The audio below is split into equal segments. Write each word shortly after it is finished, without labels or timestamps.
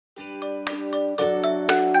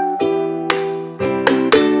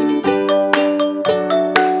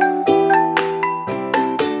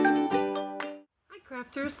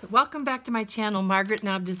Welcome back to my channel, Margaret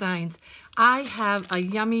Knob Designs. I have a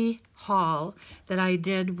yummy haul that I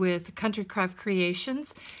did with Country Craft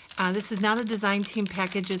Creations. This is not a design team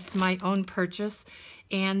package, it's my own purchase.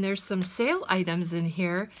 And there's some sale items in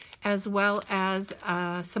here, as well as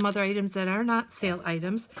some other items that are not sale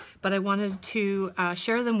items. But I wanted to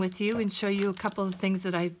share them with you and show you a couple of things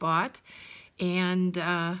that I've bought. And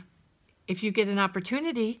if you get an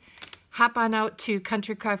opportunity, hop on out to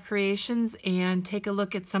Country Craft Creations and take a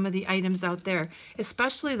look at some of the items out there,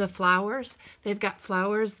 especially the flowers. They've got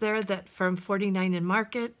flowers there that from 49 and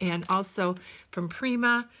Market and also from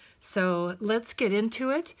Prima. So let's get into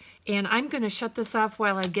it. And I'm going to shut this off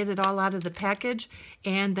while I get it all out of the package,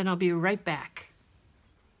 and then I'll be right back.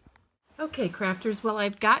 Okay, crafters, well,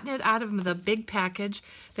 I've gotten it out of the big package.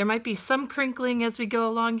 There might be some crinkling as we go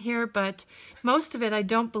along here, but most of it I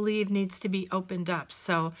don't believe needs to be opened up.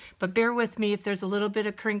 So, but bear with me if there's a little bit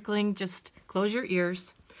of crinkling, just close your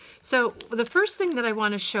ears. So the first thing that I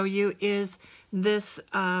want to show you is this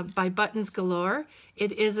by Buttons Galore.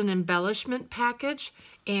 It is an embellishment package,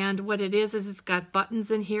 and what it is it's got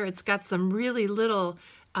buttons in here. It's got some really little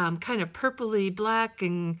kind of purpley black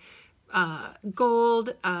and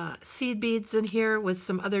gold seed beads in here with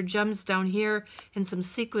some other gems down here and some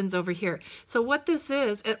sequins over here. So what this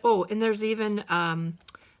is, and there's even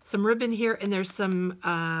some ribbon here, and there's some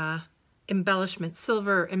embellishments,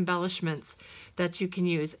 silver embellishments that you can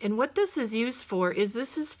use. And what this is used for is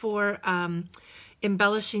this is for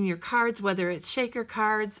embellishing your cards, whether it's shaker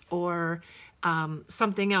cards or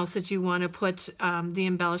something else that you want to put the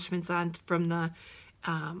embellishments on, from the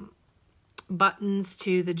buttons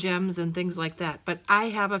to the gems and things like that. But I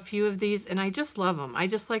have a few of these and I just love them. I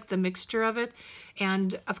just like the mixture of it.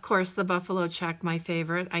 And of course the buffalo check, my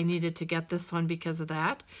favorite. I needed to get this one because of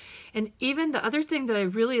that. And even the other thing that I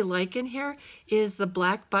really like in here is the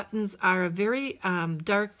black buttons are a very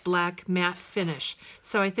dark black matte finish.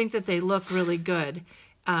 So I think that they look really good.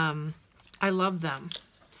 I love them.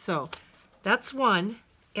 So that's one.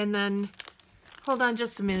 And then hold on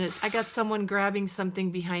just a minute. I got someone grabbing something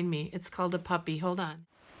behind me. It's called a puppy. Hold on.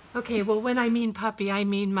 Okay, well, when I mean puppy, I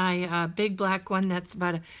mean my big black one that's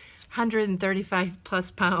about 135 plus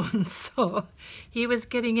pounds. So he was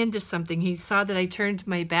getting into something. He saw that I turned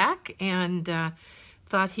my back and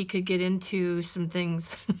thought he could get into some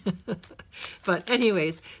things. But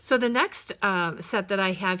anyways, so the next set that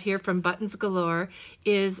I have here from Buttons Galore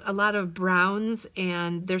is a lot of browns,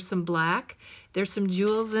 and there's some black. There's some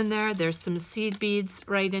jewels in there. There's some seed beads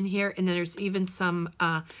right in here, and then there's even some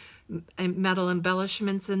metal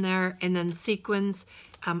embellishments in there, and then sequins.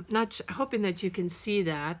 Not hoping that you can see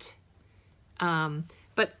that.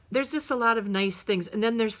 But there's just a lot of nice things. And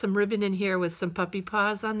then there's some ribbon in here with some puppy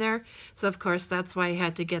paws on there. So of course that's why I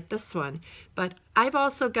had to get this one. But I've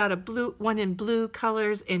also got a blue one in blue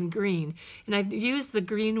colors and green. And I've used the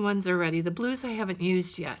green ones already. The blues I haven't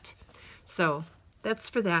used yet. So that's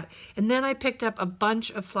for that. And then I picked up a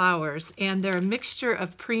bunch of flowers, and they're a mixture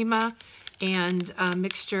of Prima and a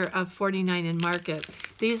mixture of 49 and Market.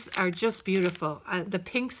 These are just beautiful. The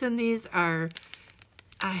pinks in these are,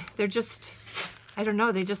 they're just, I don't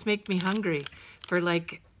know, they just make me hungry for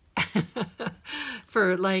like,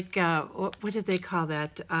 for like, what did they call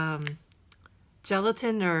that?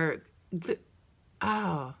 Gelatin or,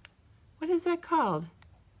 oh, what is that called?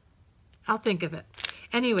 I'll think of it.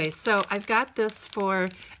 Anyway, so I've got this for,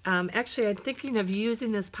 actually I'm thinking of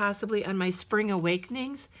using this possibly on my Spring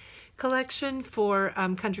Awakenings collection for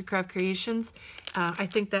Country Craft Creations. I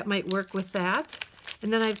think that might work with that.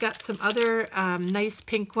 And then I've got some other nice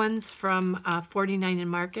pink ones from 49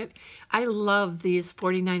 and Market. I love these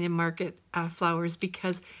 49 and Market flowers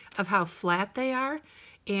because of how flat they are.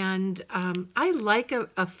 And I like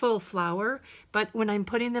a full flower, but when I'm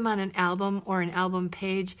putting them on an album or an album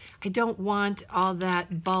page, I don't want all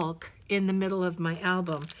that bulk in the middle of my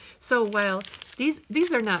album. So while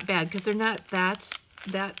these are not bad because they're not that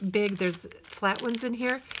big, there's flat ones in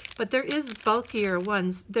here, but there is bulkier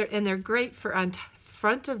ones there, and they're great for on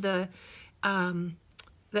front of the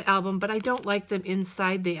album, but I don't like them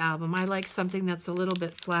inside the album. I like something that's a little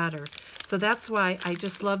bit flatter. So that's why I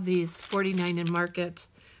just love these 49 and Market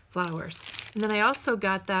flowers. And then I also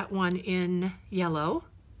got that one in yellow.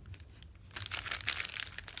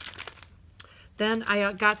 Then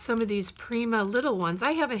I got some of these Prima little ones.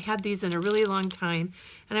 I haven't had these in a really long time,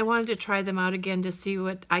 and I wanted to try them out again to see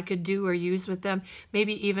what I could do or use with them.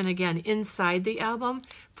 Maybe even again inside the album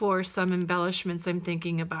for some embellishments I'm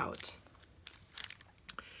thinking about.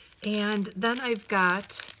 And then I've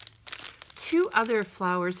got two other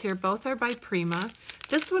flowers here. Both are by Prima.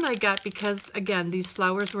 This one I got because, again, these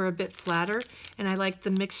flowers were a bit flatter, and I liked the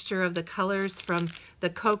mixture of the colors from the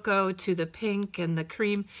cocoa to the pink and the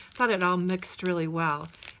cream. Thought it all mixed really well.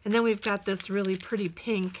 And then we've got this really pretty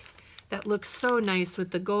pink that looks so nice with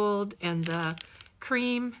the gold and the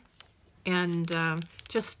cream, and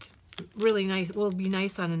just really nice. Will be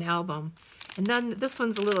nice on an album. And then this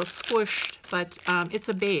one's a little squished, but it's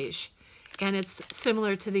a beige, and it's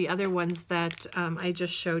similar to the other ones that I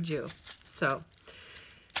just showed you. So,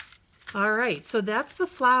 all right, so that's the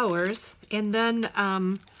flowers. And then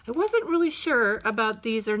I wasn't really sure about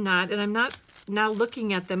these or not, and I'm not, now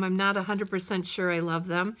looking at them, I'm not 100% sure I love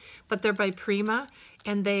them, but they're by Prima,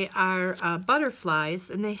 and they are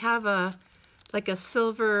butterflies, and they have like a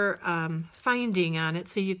silver finding on it,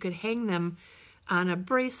 so you could hang them on a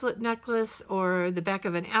bracelet necklace or the back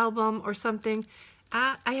of an album or something.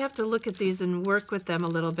 I have to look at these and work with them a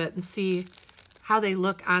little bit and see how they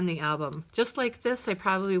look on the album. Just like this, I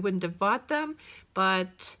probably wouldn't have bought them,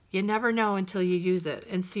 but you never know until you use it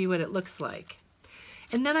and see what it looks like.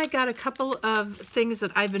 And then I got a couple of things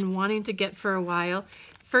that I've been wanting to get for a while.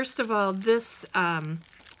 First of all, this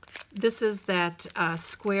is that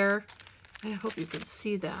square. I hope you can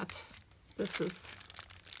see that. This is,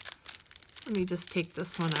 let me just take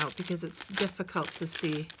this one out because it's difficult to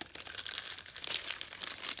see.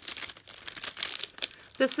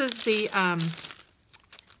 This is the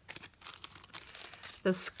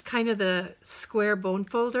kind of the square bone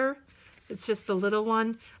folder. It's just the little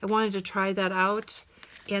one. I wanted to try that out.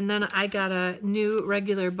 And then I got a new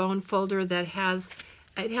regular bone folder that has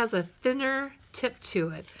a thinner tip to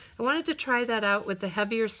it. I wanted to try that out with the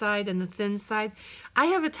heavier side and the thin side. I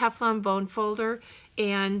have a Teflon bone folder,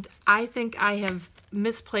 and I think I have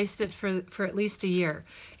misplaced it for at least a year.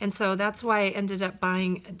 And so that's why I ended up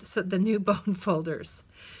buying the new bone folders.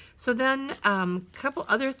 So then a couple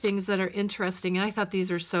other things that are interesting, and I thought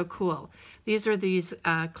these are so cool. These are these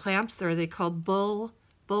clamps, or are they called bull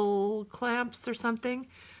clamps or something?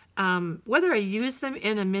 Whether I use them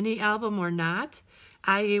in a mini album or not,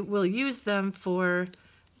 I will use them for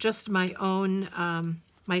just my own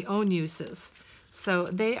uses. So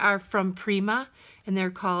they are from Prima, and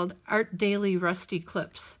they're called Art Daily Rusty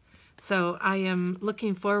Clips. So I am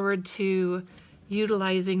looking forward to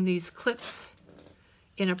utilizing these clips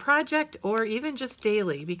in a project or even just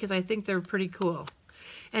daily, because I think they're pretty cool.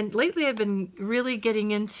 And lately I've been really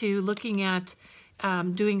getting into looking at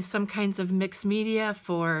doing some kinds of mixed media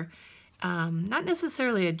for not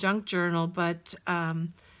necessarily a junk journal, but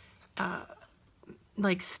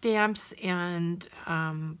like stamps and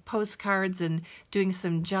postcards, and doing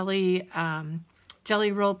some jelly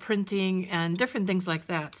roll printing and different things like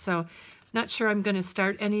that. So not sure I'm going to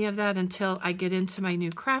start any of that until I get into my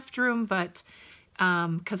new craft room, but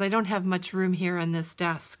because I don't have much room here on this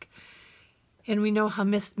desk, and we know how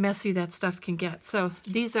messy that stuff can get. So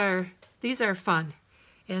these are fun,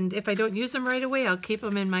 and if I don't use them right away, I'll keep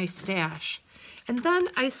them in my stash. And then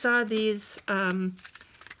I saw these are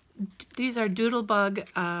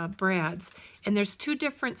Doodlebug Brads, and there's two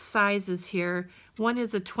different sizes here. One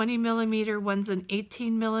is a 20 millimeter, one's an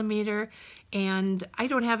 18 millimeter, and I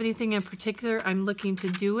don't have anything in particular I'm looking to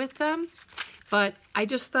do with them, but I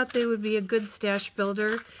just thought they would be a good stash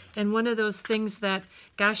builder, and one of those things that,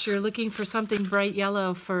 gosh, you're looking for something bright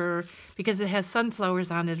yellow because it has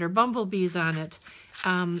sunflowers on it or bumblebees on it.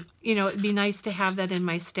 You know, it'd be nice to have that in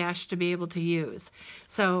my stash to be able to use.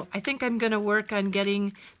 So I think I'm going to work on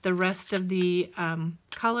getting the rest of the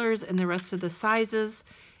colors and the rest of the sizes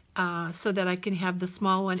so that I can have the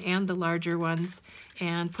small one and the larger ones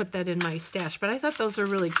and put that in my stash. But I thought those were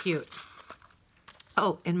really cute.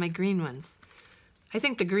 Oh, and my green ones. I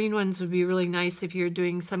think the green ones would be really nice if you're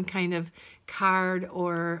doing some kind of card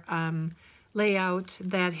or layout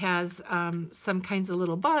that has some kinds of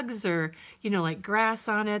little bugs or, you know, like grass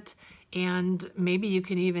on it. And maybe you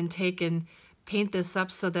can even take and paint this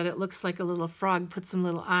up so that it looks like a little frog, put some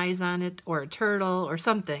little eyes on it, or a turtle or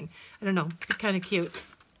something. I don't know, kind of cute.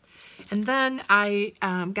 And then I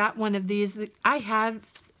got one of these. I had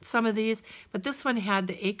some of these, but this one had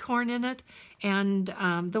the acorn in it, and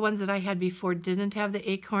the ones that I had before didn't have the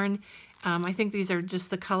acorn. I think these are just,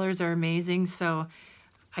 the colors are amazing, so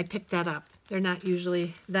I picked that up. They're not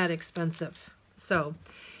usually that expensive. So,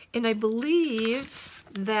 and I believe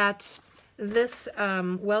that this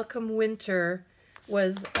Welcome Winter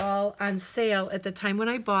was all on sale at the time when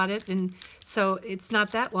I bought it, and so it's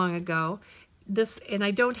not that long ago. And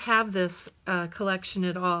I don't have this collection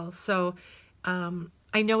at all, so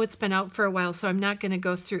I know it's been out for a while, so I'm not going to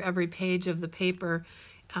go through every page of the paper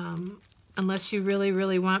unless you really,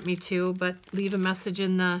 really want me to, but leave a message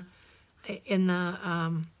in the in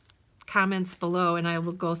the comments below, and I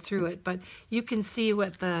will go through it. But you can see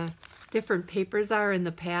what the different papers are in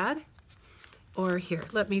the pad. Or here,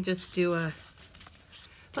 let me just do a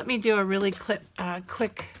really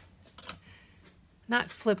quick, not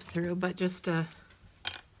flip through, but just a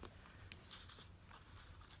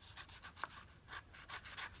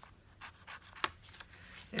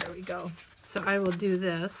there we go. So I will do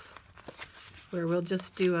this, where we'll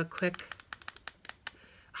just do a quick,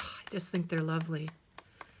 oh, I just think they're lovely.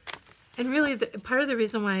 And really, part of the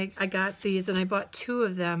reason why I got these, and I bought 2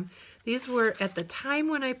 of them, these were, at the time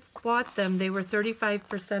when I bought them, they were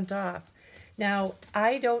 35% off. Now,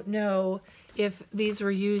 I don't know if these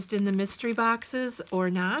were used in the mystery boxes or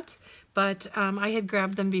not, but I had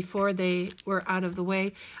grabbed them before they were out of the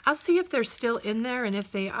way. I'll see if they're still in there, and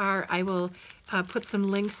if they are, I will put some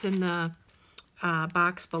links in the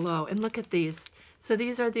box below. And look at these. So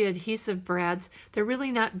these are the adhesive brads. They're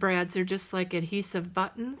really not brads, they're just like adhesive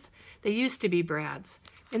buttons. They used to be brads.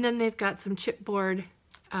 And then they've got some chipboard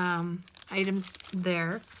items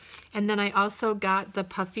there. And then I also got the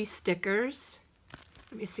puffy stickers.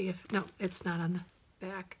 Let me see if, no, it's not on the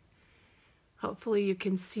back. Hopefully you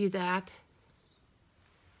can see that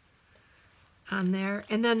on there.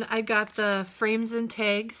 And then I got the frames and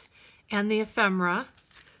tags and the ephemera.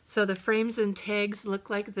 So the frames and tags look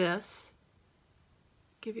like this.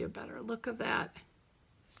 Give you a better look of that.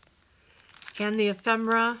 And the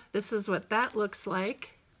ephemera, this is what that looks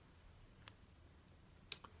like.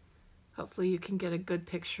 Hopefully you can get a good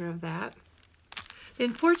picture of that. The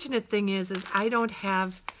unfortunate thing is I don't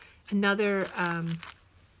have another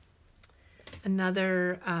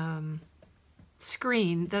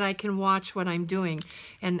screen that I can watch what I'm doing.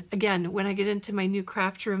 And again, when I get into my new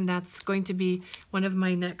craft room, that's going to be one of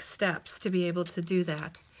my next steps, to be able to do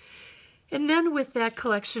that. And then with that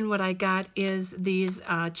collection, what I got is these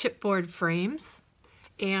chipboard frames.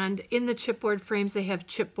 And in the chipboard frames, they have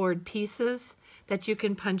chipboard pieces that you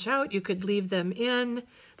can punch out. You could leave them in.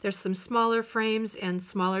 There's some smaller frames and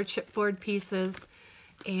smaller chipboard pieces.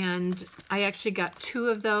 And I actually got 2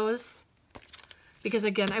 of those because,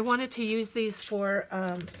 again, I wanted to use these for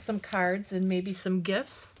some cards and maybe some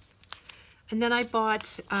gifts. And then I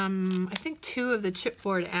bought, I think, 2 of the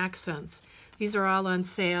chipboard accents. These are all on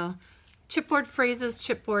sale. Chipboard phrases,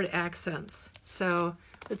 chipboard accents. So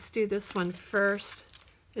let's do this one first.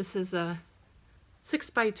 This is a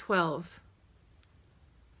 6x12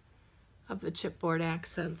 of the chipboard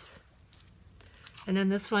accents. And then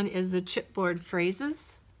this one is the chipboard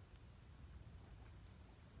phrases.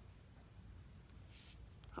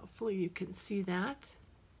 Hopefully you can see that.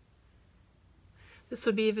 This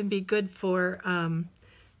would even be good for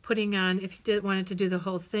putting on, if you wanted to do the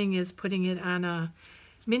whole thing, is putting it on a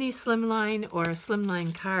mini slimline or a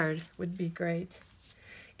slimline card would be great.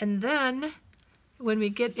 And then when we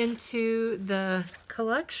get into the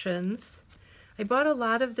collections, I bought a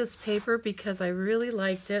lot of this paper because I really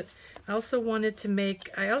liked it. I also wanted to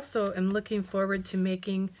make, I also am looking forward to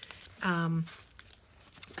making an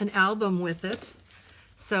album with it.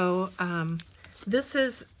 So this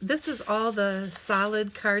is all the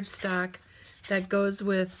solid cardstock that goes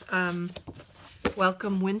with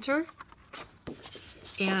Welcome Winter.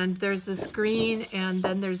 And there's this green, and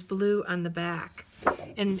then there's blue on the back.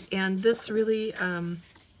 And this really,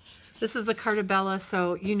 this is the Carta,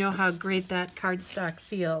 so you know how great that cardstock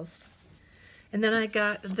feels. And then I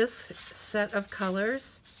got this set of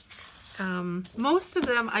colors. Most of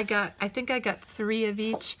them I think I got 3 of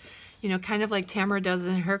each, you know, kind of like Tamara does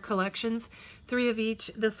in her collections. 3 of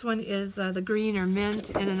each. This one is the green or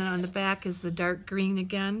mint, and then on the back is the dark green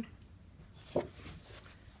again.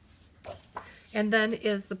 And then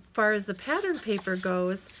as far as the pattern paper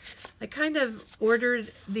goes, I kind of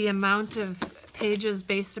ordered the amount of pages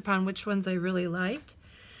based upon which ones I really liked.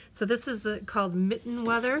 So this is called Mitten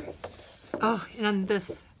Weather. Oh, and on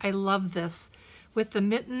this, I love this. With the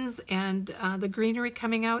mittens and the greenery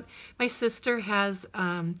coming out. My sister has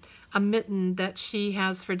a mitten that she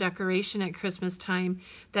has for decoration at Christmas time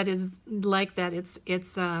that is like that.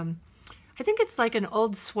 It's I think it's like an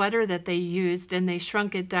old sweater that they used and they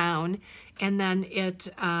shrunk it down, and then it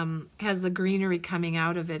has the greenery coming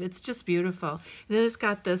out of it. It's just beautiful. And then it's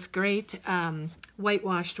got this great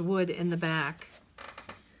whitewashed wood in the back.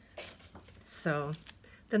 So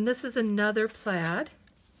then this is another plaid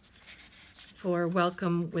for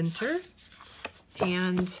Welcome Winter.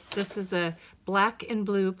 And this is a black and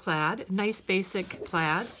blue plaid, nice basic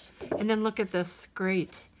plaid. And then look at this,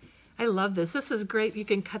 great. I love this. This is great. You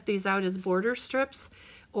can cut these out as border strips,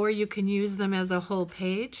 or you can use them as a whole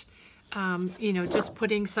page. You know, just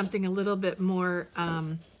putting something a little bit more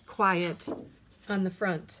quiet on the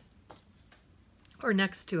front. or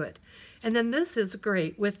next to it. And then this is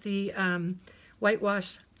great with the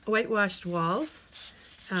whitewashed walls.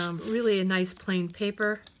 Really a nice plain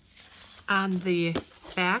paper on the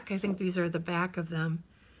back. I think these are the back of them.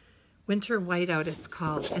 Winter Whiteout it's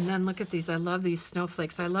called. And then look at these. I love these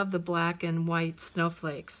snowflakes. I love the black and white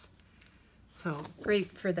snowflakes. So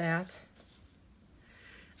great for that.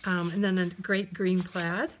 And then a great green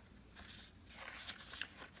plaid.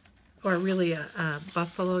 Or really a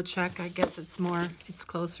buffalo check, I guess it's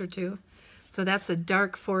closer to. So that's a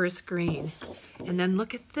dark forest green. And then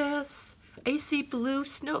look at this, icy blue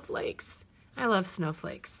snowflakes. I love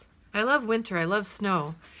snowflakes. I love winter, I love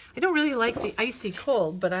snow. I don't really like the icy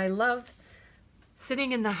cold, but I love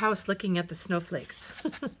sitting in the house looking at the snowflakes.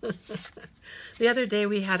 The other day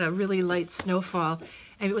we had a really light snowfall,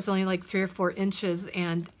 and it was only like 3 or 4 inches,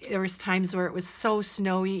 and there was times where it was so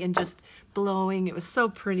snowy and just blowing. It was so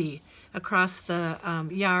pretty across the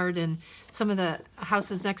yard, and some of the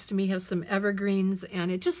houses next to me have some evergreens,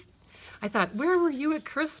 and I thought, where were you at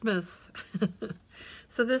Christmas?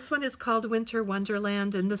 So this one is called Winter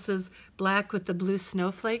Wonderland, and this is black with the blue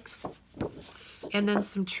snowflakes. And then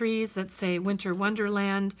some trees that say Winter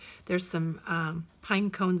Wonderland. There's some pine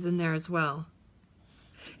cones in there as well.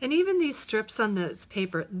 And even these strips on this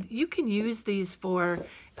paper, you can use these for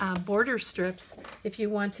border strips if you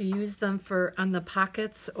want to use them for on the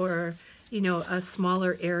pockets, or a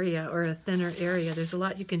smaller area or a thinner area. There's a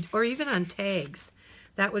lot you can, or even on tags.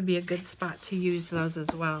 That would be a good spot to use those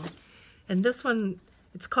as well. And this one,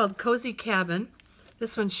 it's called Cozy Cabin.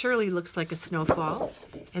 This one surely looks like a snowfall.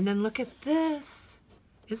 And then look at this.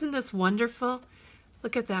 Isn't this wonderful?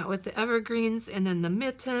 Look at that with the evergreens, and then the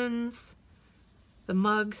mittens, the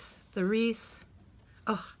mugs, the wreaths.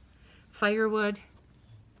 Oh, firewood.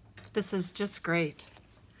 This is just great.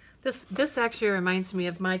 This actually reminds me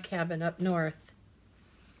of my cabin up north.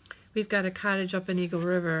 We've got a cottage up in Eagle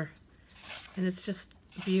River, and it's just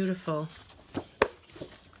beautiful.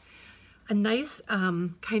 A nice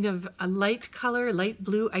kind of a light color, light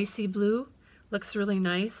blue, icy blue. Looks really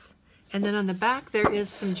nice. And then on the back there is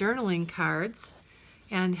some journaling cards.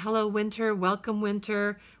 And hello winter, welcome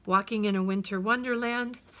winter, walking in a winter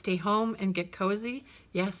wonderland, stay home and get cozy.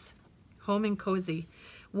 Yes, home and cozy.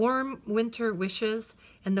 Warm winter wishes,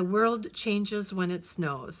 and the world changes when it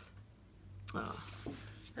snows. Oh,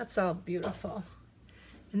 that's all beautiful.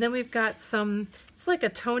 And then we've got some, it's like a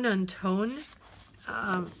tone-on-tone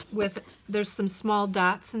there's some small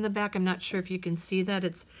dots in the back. I'm not sure if you can see that,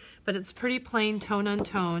 but it's pretty plain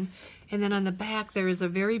tone-on-tone. And then on the back there is a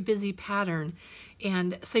very busy pattern.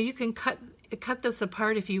 And so you can cut this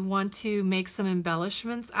apart if you want to make some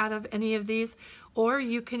embellishments out of any of these, or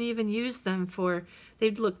you can even use them for,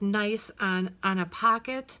 they'd look nice on a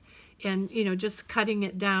pocket, and just cutting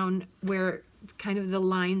it down where kind of the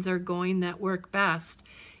lines are going that work best,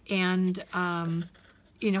 and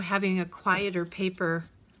having a quieter paper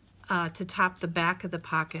to top the back of the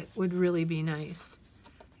pocket would really be nice.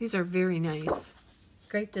 These are very nice.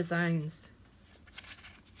 Great designs.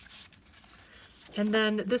 And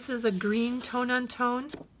then this is a green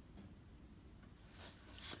tone-on-tone.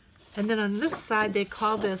 And then on this side, they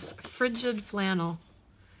call this frigid flannel.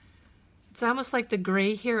 It's almost like the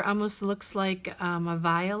gray here almost looks like a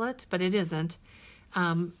violet, but it isn't.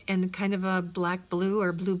 And kind of a black-blue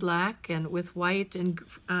or blue-black, and with white and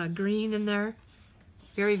green in there.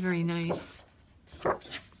 Very, very nice.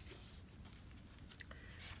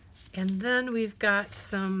 And then we've got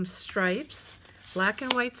some stripes, black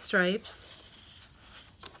and white stripes.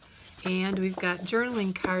 And we've got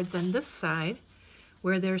journaling cards on this side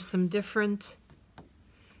where there's some different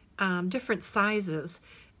sizes.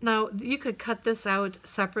 Now, you could cut this out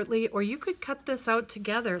separately, or you could cut this out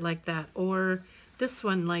together like that, or this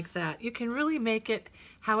one like that. You can really make it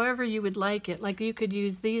however you would like it. Like you could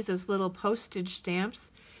use these as little postage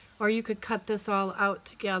stamps, or you could cut this all out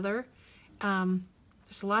together.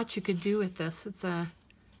 There's a lot you could do with this. It's a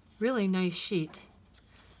really nice sheet.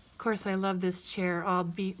 Of course, I love this chair, all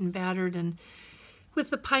beat and battered, and with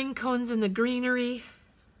the pine cones and the greenery.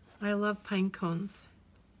 I love pine cones.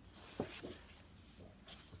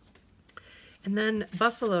 And then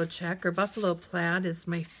buffalo check or buffalo plaid is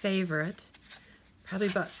my favorite. Probably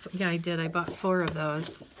bought, yeah, I did. I bought 4 of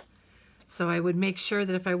those. So I would make sure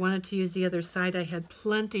that if I wanted to use the other side, I had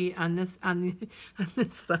plenty on this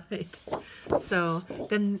this side. So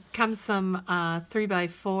then comes some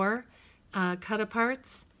 3x4 cut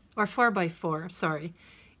aparts, or 4x4, sorry.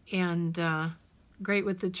 And great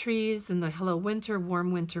with the trees and the hello winter,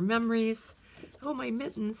 warm winter memories. Oh, my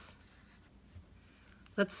mittens.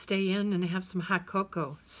 Let's stay in and have some hot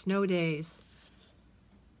cocoa. Snow days.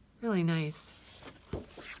 Really nice.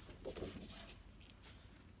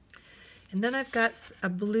 And then I've got a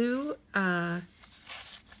blue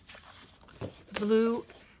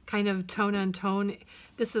kind of tone on tone.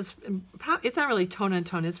 This is, it's not really tone on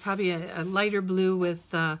tone. It's probably a lighter blue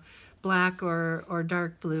with black or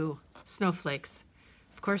dark blue snowflakes.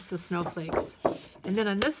 Of course, the snowflakes. And then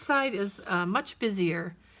on this side is much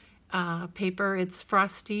busier paper. It's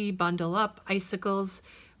Frosty, Bundle Up, Icicles,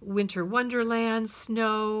 Winter Wonderland,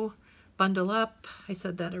 Snow, Bundle Up. I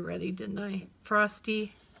said that already, didn't I?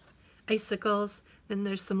 Frosty, Icicles. Then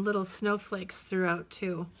there's some little snowflakes throughout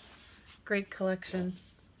too. Great collection.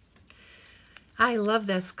 I love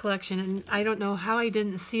this collection, and I don't know how I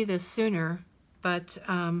didn't see this sooner, but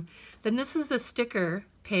then this is the sticker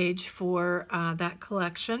page for that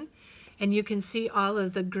collection, and you can see all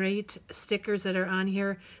of the great stickers that are on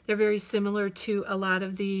here. They're very similar to a lot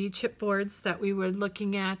of the chipboards that we were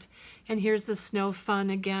looking at. And here's the Snow Fun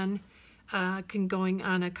again, going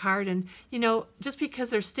on a card. And you know, just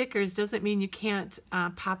because they're stickers doesn't mean you can't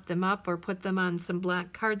pop them up or put them on some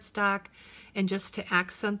black cardstock and just to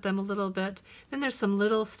accent them a little bit. Then there's some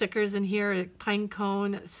little stickers in here, a pine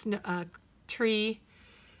cone, tree.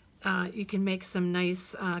 You can make some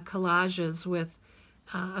nice collages with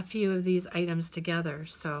a few of these items together.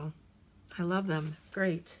 So I love them.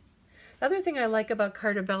 Great. The other thing I like about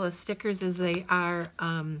Carta Bella stickers is they are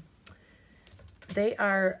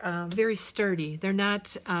very sturdy. They're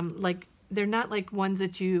not like ones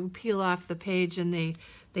that you peel off the page and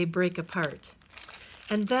they break apart.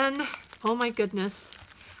 And then, oh my goodness,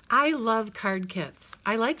 I love card kits.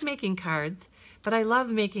 I like making cards, but I love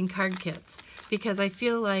making card kits because I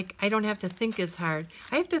feel like I don't have to think as hard.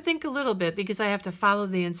 I have to think a little bit because I have to follow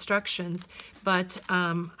the instructions, but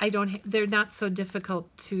they're not so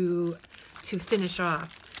difficult to finish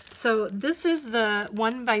off. So this is the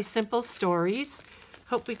one by Simple Stories.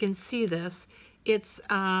 Hope we can see this. It's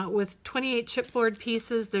with 28 chipboard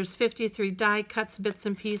pieces. There's 53 die cuts, bits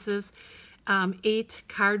and pieces, 8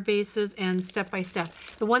 card bases, and step-by-step.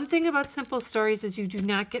 The one thing about Simple Stories is you do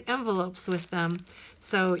not get envelopes with them,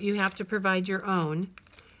 so you have to provide your own.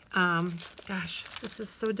 Gosh, this is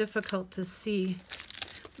so difficult to see.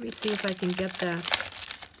 Let me see if I can get that.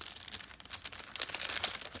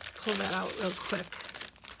 Pull that out real quick.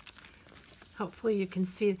 Hopefully you can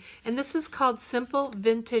see. And this is called Simple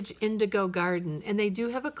Vintage Indigo Garden, and they do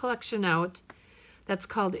have a collection out that's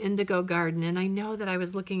called Indigo Garden, and I know that I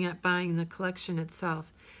was looking at buying the collection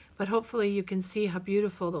itself, but hopefully you can see how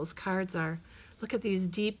beautiful those cards are. Look at these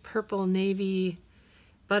deep purple navy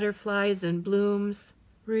butterflies and blooms.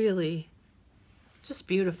 Really, just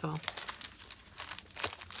beautiful.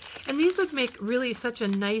 And these would make really such a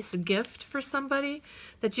nice gift for somebody,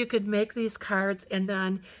 that you could make these cards, and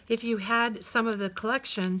then if you had some of the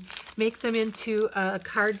collection, make them into a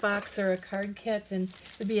card box or a card kit, and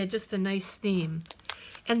it would be just a nice theme.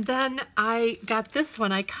 And then I got this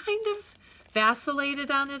one. I kind of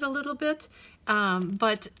vacillated on it a little bit,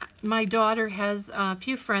 but my daughter has a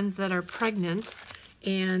few friends that are pregnant,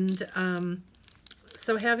 and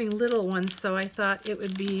so having little ones, so I thought it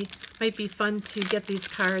might be fun to get these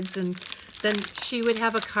cards, and then she would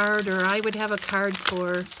have a card or I would have a card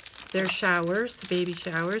for their showers, baby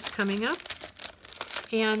showers coming up.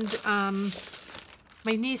 And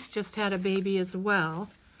my niece just had a baby as well,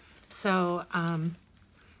 so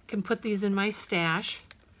can put these in my stash.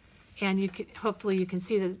 And hopefully you can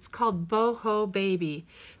see that it's called Boho Baby.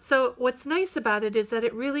 So what's nice about it is that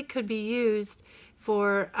it really could be used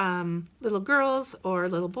for little girls or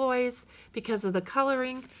little boys because of the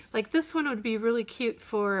coloring. Like this one would be really cute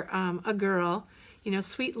for a girl, you know,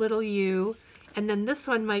 sweet little you. And then this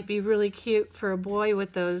one might be really cute for a boy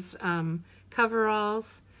with those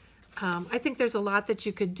coveralls. I think there's a lot that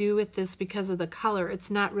you could do with this because of the color.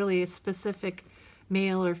 It's not really a specific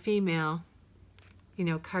male or female, you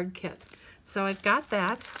know, card kit. So I've got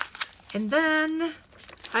that. And then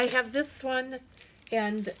I have this one,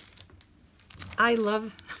 and I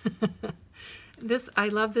love this. I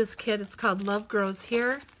love this kit. It's called Love Grows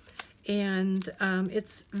Here, and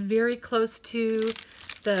it's very close to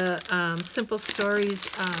the Simple Stories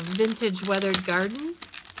Vintage Weathered Garden,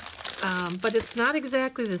 but it's not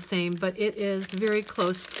exactly the same, but it is very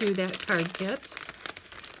close to that card kit.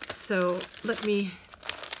 So let me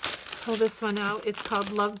pull this one out. It's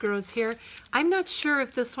called Love Grows Here. I'm not sure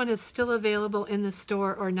if this one is still available in the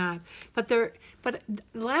store or not, but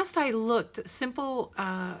last I looked, Simple,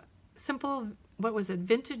 what was it?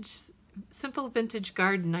 Simple Vintage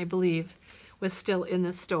Garden, I believe, was still in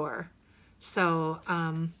the store. So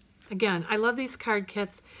again, I love these card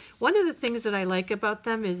kits. One of the things that I like about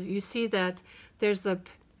them is you see that there's a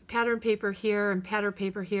pattern paper here and pattern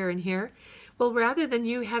paper here and here. Well, rather than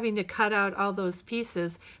you having to cut out all those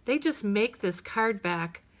pieces, they just make this card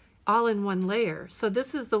back all in one layer. So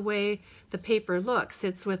this is the way the paper looks.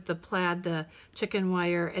 It's with the plaid, the chicken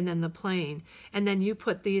wire, and then the plain. And then you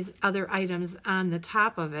put these other items on the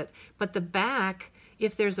top of it. But the back,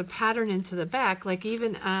 if there's a pattern into the back, like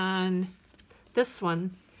even on this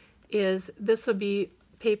one, this will be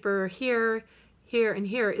paper here, here, and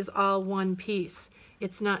here is all one piece.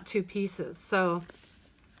 It's not two pieces. So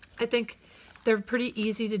I think they're pretty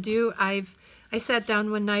easy to do. I sat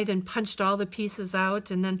down one night and punched all the pieces out,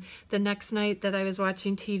 and then the next night that I was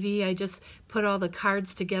watching TV, I just put all the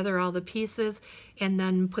cards together, all the pieces, and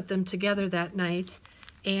then put them together that night.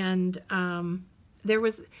 And there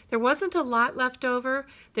wasn't a lot left over.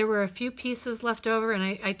 There were a few pieces left over, and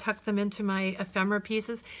I tucked them into my ephemera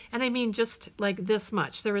pieces. And I mean just like this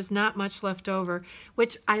much. There was not much left over,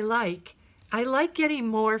 which I like. I like getting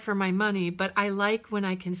more for my money, but I like when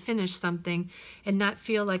I can finish something and not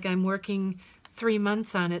feel like I'm working 3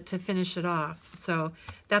 months on it to finish it off. So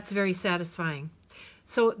that's very satisfying.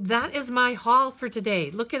 So that is my haul for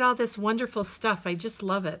today. Look at all this wonderful stuff. I just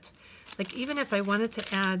love it. Like even if I wanted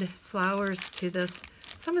to add flowers to this,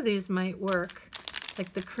 some of these might work.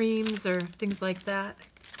 Like the creams or things like that.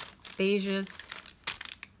 Beiges.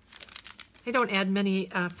 I don't add many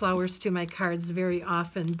flowers to my cards very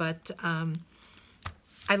often, but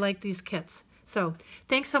I like these kits. So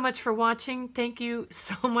thanks so much for watching. Thank you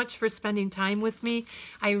so much for spending time with me.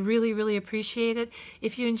 I really, really appreciate it.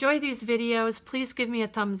 If you enjoy these videos, please give me a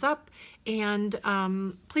thumbs up and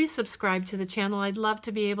please subscribe to the channel. I'd love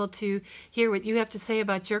to be able to hear what you have to say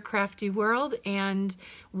about your crafty world and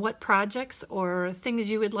what projects or things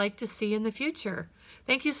you would like to see in the future.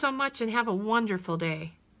 Thank you so much and have a wonderful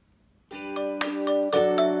day.